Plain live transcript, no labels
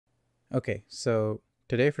Okay, so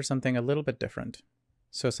today for something a little bit different.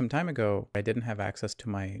 So some time ago, I didn't have access to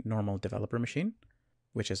my normal developer machine,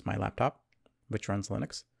 which is my laptop, which runs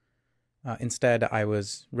Linux. Instead, I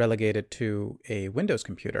was relegated to a Windows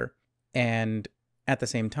computer. And at the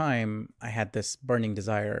same time, I had this burning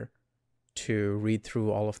desire to read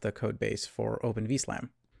through all of the code base for OpenVSlam.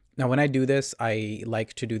 Now, when I do this, I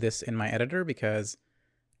like to do this in my editor because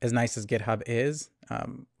as nice as GitHub is,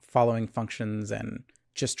 following functions and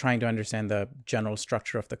just trying to understand the general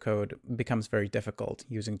structure of the code becomes very difficult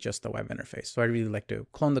using just the web interface. So I really like to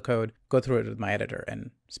clone the code, go through it with my editor,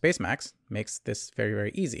 and Spacemacs makes this very,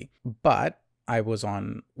 very easy. But I was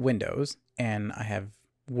on Windows and I have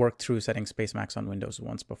worked through setting Spacemacs on Windows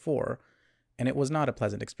once before, and it was not a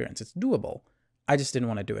pleasant experience. It's doable. I just didn't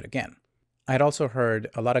want to do it again. I had also heard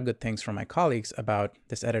a lot of good things from my colleagues about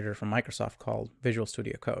this editor from Microsoft called Visual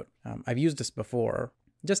Studio Code. I've used this before,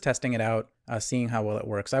 just testing it out, seeing how well it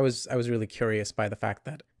works. I was really curious by the fact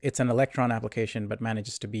that it's an Electron application, but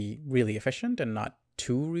manages to be really efficient and not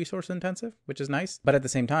too resource intensive, which is nice. But at the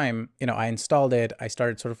same time, I installed it. I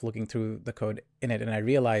started sort of looking through the code in it, and I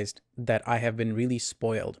realized that I have been really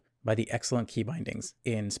spoiled by the excellent key bindings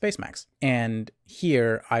in Spacemacs. And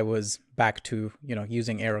here I was back to,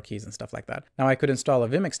 using arrow keys and stuff like that. Now I could install a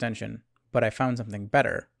Vim extension, but I found something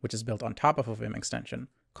better, which is built on top of a Vim extension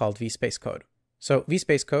called VSpaceCode. So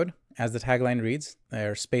VSpaceCode, as the tagline reads,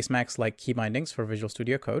 are Spacemacs-like key bindings for Visual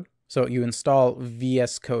Studio Code. So you install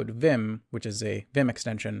VSCode Vim, which is a Vim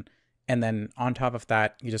extension, and then on top of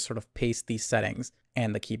that, you just sort of paste these settings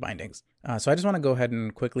and the key bindings. So I just want to go ahead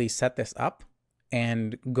and quickly set this up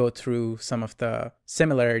and go through some of the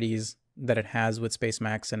similarities that it has with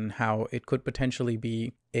Spacemacs and how it could potentially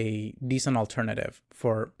be a decent alternative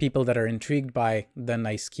for people that are intrigued by the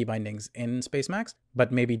nice key bindings in Spacemacs,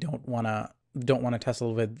 but maybe don't want to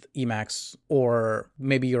tussle with Emacs, or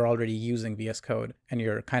maybe you're already using VS Code and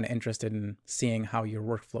you're kind of interested in seeing how your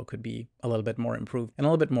workflow could be a little bit more improved and a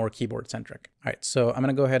little bit more keyboard centric. All right, so I'm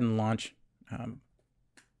going to go ahead and launch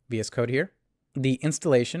VS Code here. The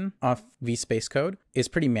installation of VSpaceCode is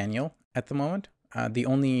pretty manual at the moment. The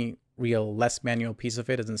only real less manual piece of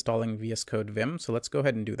it is installing VS Code Vim. So let's go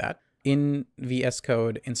ahead and do that. In VS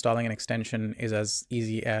Code, installing an extension is as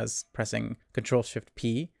easy as pressing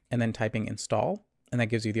Control-Shift-P and then typing install. And that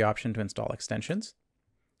gives you the option to install extensions.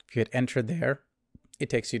 If you hit enter there, it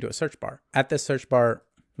takes you to a search bar. At this search bar,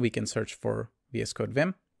 we can search for VS Code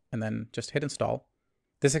Vim and then just hit install.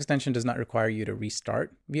 This extension does not require you to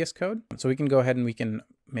restart VS Code. So we can go ahead and we can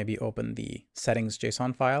maybe open the settings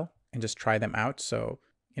JSON file and just try them out. So,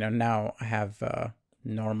 now I have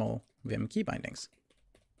normal Vim key bindings.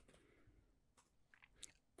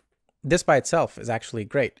 This by itself is actually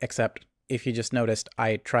great, except if you just noticed,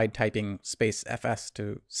 I tried typing space fs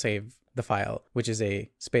to save the file, which is a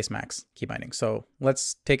Spacemacs key binding. So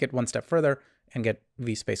let's take it one step further and get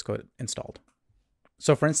VSpaceCode installed.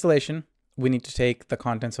 So for installation, we need to take the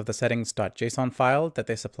contents of the settings.json file that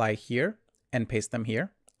they supply here and paste them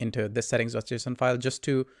here into this settings.json file. Just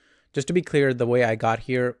to be clear, the way I got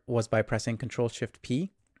here was by pressing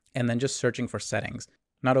Control-Shift-P and then just searching for settings,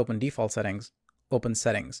 not open default settings, open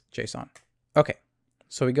settings.json. Okay,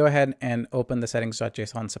 so we go ahead and open the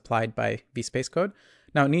settings.json supplied by VSpaceCode.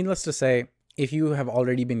 Now, needless to say, if you have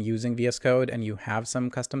already been using VS Code and you have some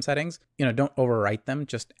custom settings, don't overwrite them,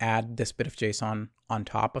 just add this bit of JSON on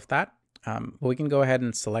top of that. But we can go ahead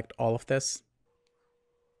and select all of this,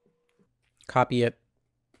 copy it,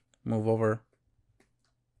 move over,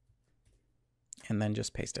 and then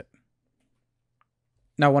just paste it.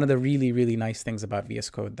 Now, one of the really, really nice things about VS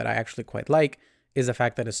Code that I actually quite like is the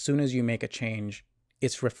fact that as soon as you make a change,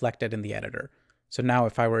 it's reflected in the editor. So now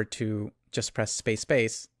if I were to just press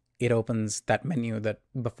space, it opens that menu that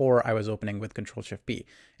before I was opening with Control-Shift-P.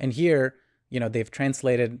 And here, they've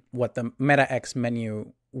translated what the MetaX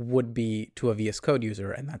menu would be to a VS Code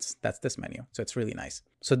user, and that's this menu. So it's really nice.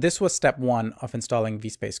 So this was step one of installing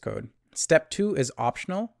VSpaceCode. Step two is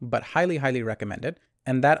optional, but highly, highly recommended.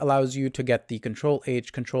 And that allows you to get the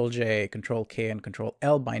Control-H, Control-J, Control-K, and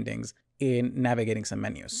Control-L bindings in navigating some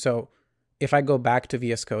menus. So if I go back to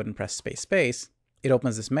VS Code and press space, it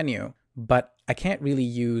opens this menu, but I can't really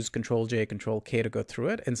use Control-J, Control-K to go through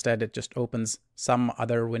it. Instead, it just opens some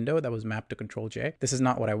other window that was mapped to Control-J. This is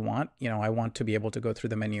not what I want. I want to be able to go through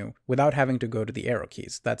the menu without having to go to the arrow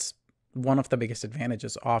keys. That's one of the biggest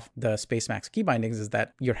advantages of the Spacemacs key bindings, is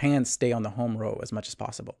that your hands stay on the home row as much as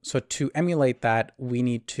possible. So to emulate that, we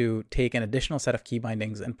need to take an additional set of key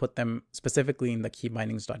bindings and put them specifically in the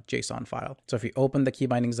keybindings.json file. So if you open the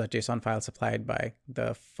keybindings.json file supplied by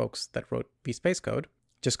the folks that wrote VSpaceCode,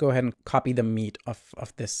 just go ahead and copy the meat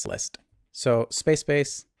of this list. So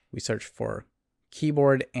space, we search for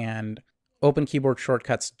keyboard, and open keyboard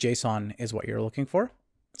shortcuts JSON is what you're looking for.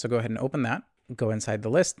 So go ahead and open that, go inside the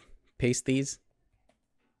list, paste these,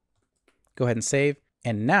 go ahead and save.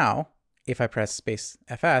 And now if I press space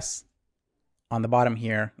FS on the bottom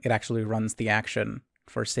here, it actually runs the action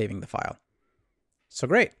for saving the file. So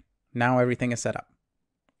great. Now everything is set up.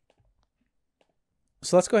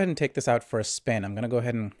 So let's go ahead and take this out for a spin. I'm going to go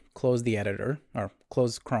ahead and close the editor, or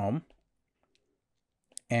close Chrome,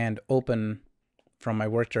 and open from my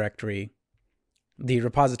work directory the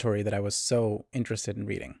repository that I was so interested in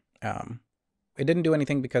reading. It didn't do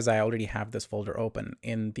anything because I already have this folder open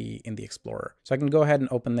in the Explorer. So I can go ahead and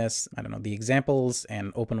open this, I don't know, the examples,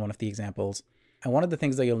 and open one of the examples. And one of the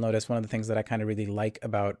things that you'll notice, one of the things that I kind of really like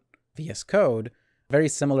about VS Code, very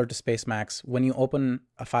similar to Spacemacs, when you open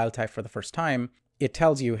a file type for the first time, it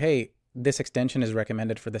tells you, hey, this extension is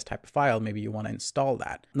recommended for this type of file. Maybe you want to install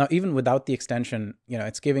that. Now, even without the extension,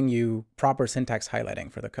 it's giving you proper syntax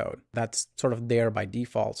highlighting for the code. That's sort of there by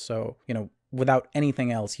default. So, without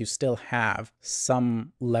anything else, you still have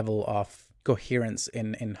some level of coherence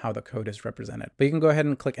in how the code is represented. But you can go ahead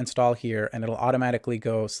and click install here, and it'll automatically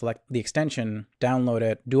go select the extension, download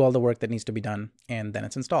it, do all the work that needs to be done, and then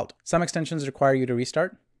it's installed. Some extensions require you to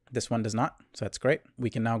restart. This one does not, so that's great. We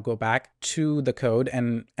can now go back to the code,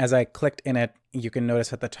 and as I clicked in it, you can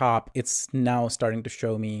notice at the top, it's now starting to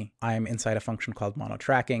show me I'm inside a function called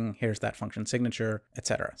mono-tracking. Here's that function signature,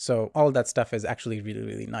 etc. So all of that stuff is actually really,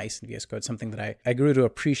 really nice in VS Code, something that I grew to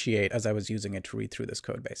appreciate as I was using it to read through this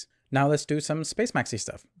code base. Now let's do some Spacemacs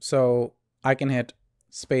stuff. So I can hit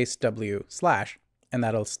space W / and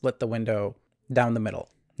that'll split the window down the middle.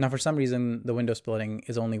 Now for some reason, the window splitting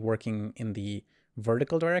is only working in the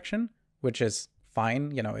vertical direction, which is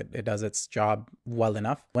fine. It does its job well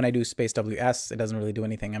enough. When I do space WS, it doesn't really do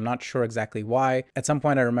anything. I'm not sure exactly why. At some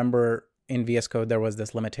point, I remember in VS Code, there was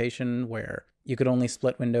this limitation where you could only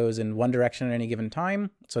split windows in one direction at any given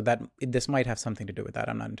time. So this might have something to do with that.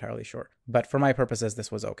 I'm not entirely sure. But for my purposes,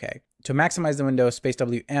 this was okay. To maximize the window, space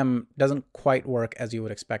WM doesn't quite work as you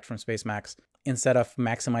would expect from Spacemacs. Instead of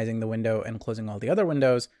maximizing the window and closing all the other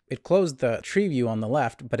windows, it closed the tree view on the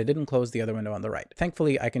left, but it didn't close the other window on the right.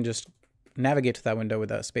 Thankfully, I can just navigate to that window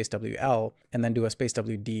with a space WL and then do a space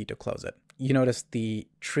WD to close it. You notice the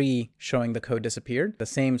tree showing the code disappeared. The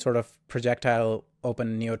same sort of projectile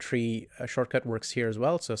open neo tree shortcut works here as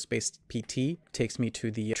well. So space PT takes me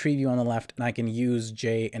to the tree view on the left, and I can use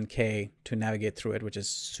J and K to navigate through it, which is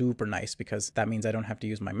super nice because that means I don't have to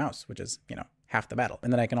use my mouse, which is, half the battle.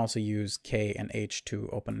 And then I can also use K and H to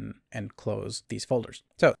open and close these folders.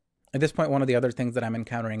 So at this point, one of the other things that I'm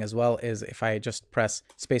encountering as well is if I just press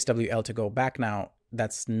space WL to go back now,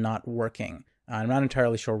 that's not working. I'm not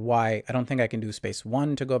entirely sure why. I don't think I can do space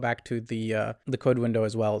 1 to go back to the code window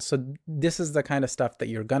as well. So this is the kind of stuff that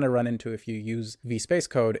you're gonna run into if you use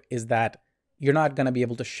VSpaceCode, is that you're not gonna be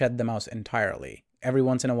able to shed the mouse entirely. Every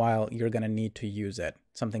once in a while, you're gonna need to use it,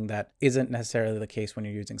 something that isn't necessarily the case when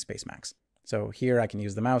you're using Spacemacs. So here I can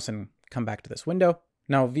use the mouse and come back to this window.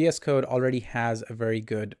 Now, VS Code already has a very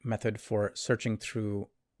good method for searching through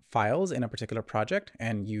files in a particular project,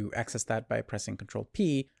 and you access that by pressing Control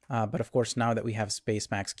P. But of course, now that we have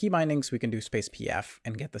Spacemacs key bindings, we can do space PF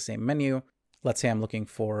and get the same menu. Let's say I'm looking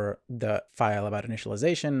for the file about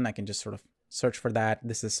initialization. I can just sort of search for that.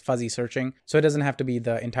 This is fuzzy searching. So it doesn't have to be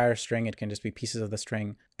the entire string. It can just be pieces of the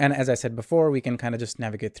string. And as I said before, we can kind of just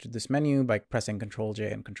navigate through this menu by pressing Control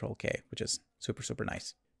J and Control K, which is super, super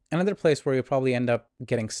nice. Another place where you'll probably end up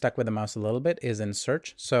getting stuck with the mouse a little bit is in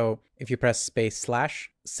search. So if you press space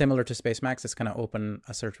 / similar to Spacemacs, it's going to open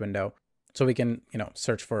a search window. So we can,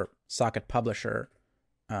 search for socket publisher,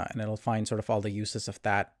 and it'll find sort of all the uses of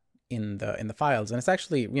that in the files. And it's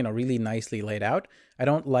actually, really nicely laid out. I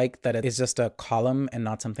don't like that it's just a column and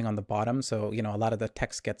not something on the bottom. So, a lot of the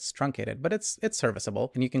text gets truncated, but it's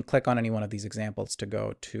serviceable. And you can click on any one of these examples to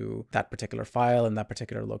go to that particular file in that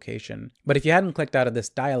particular location. But if you hadn't clicked out of this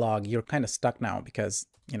dialog, you're kind of stuck now because,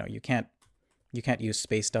 you can't use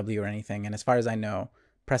space W or anything. And as far as I know,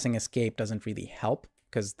 pressing escape doesn't really help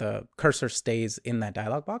because the cursor stays in that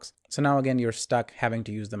dialog box. So now again, you're stuck having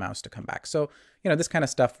to use the mouse to come back. So, this kind of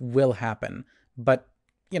stuff will happen, but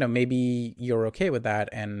maybe you're okay with that,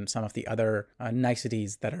 and some of the other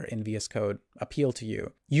niceties that are in VS Code appeal to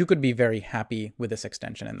you. You could be very happy with this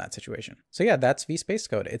extension in that situation. So yeah, that's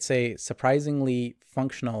VSpaceCode. It's a surprisingly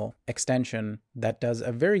functional extension that does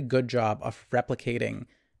a very good job of replicating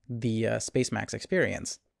the Spacemacs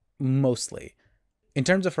experience, mostly. In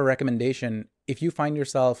terms of a recommendation, if you find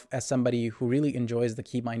yourself as somebody who really enjoys the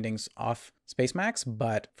key bindings of Spacemacs,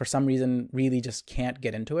 but for some reason really just can't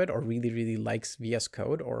get into it, or really likes VS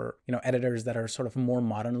Code, or editors that are sort of more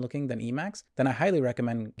modern looking than Emacs, then I highly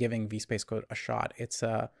recommend giving VSpaceCode a shot.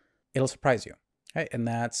 It'll surprise you. All right, and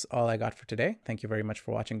that's all I got for today. Thank you very much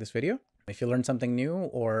for watching this video. If you learned something new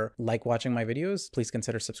or like watching my videos, please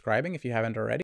consider subscribing if you haven't already.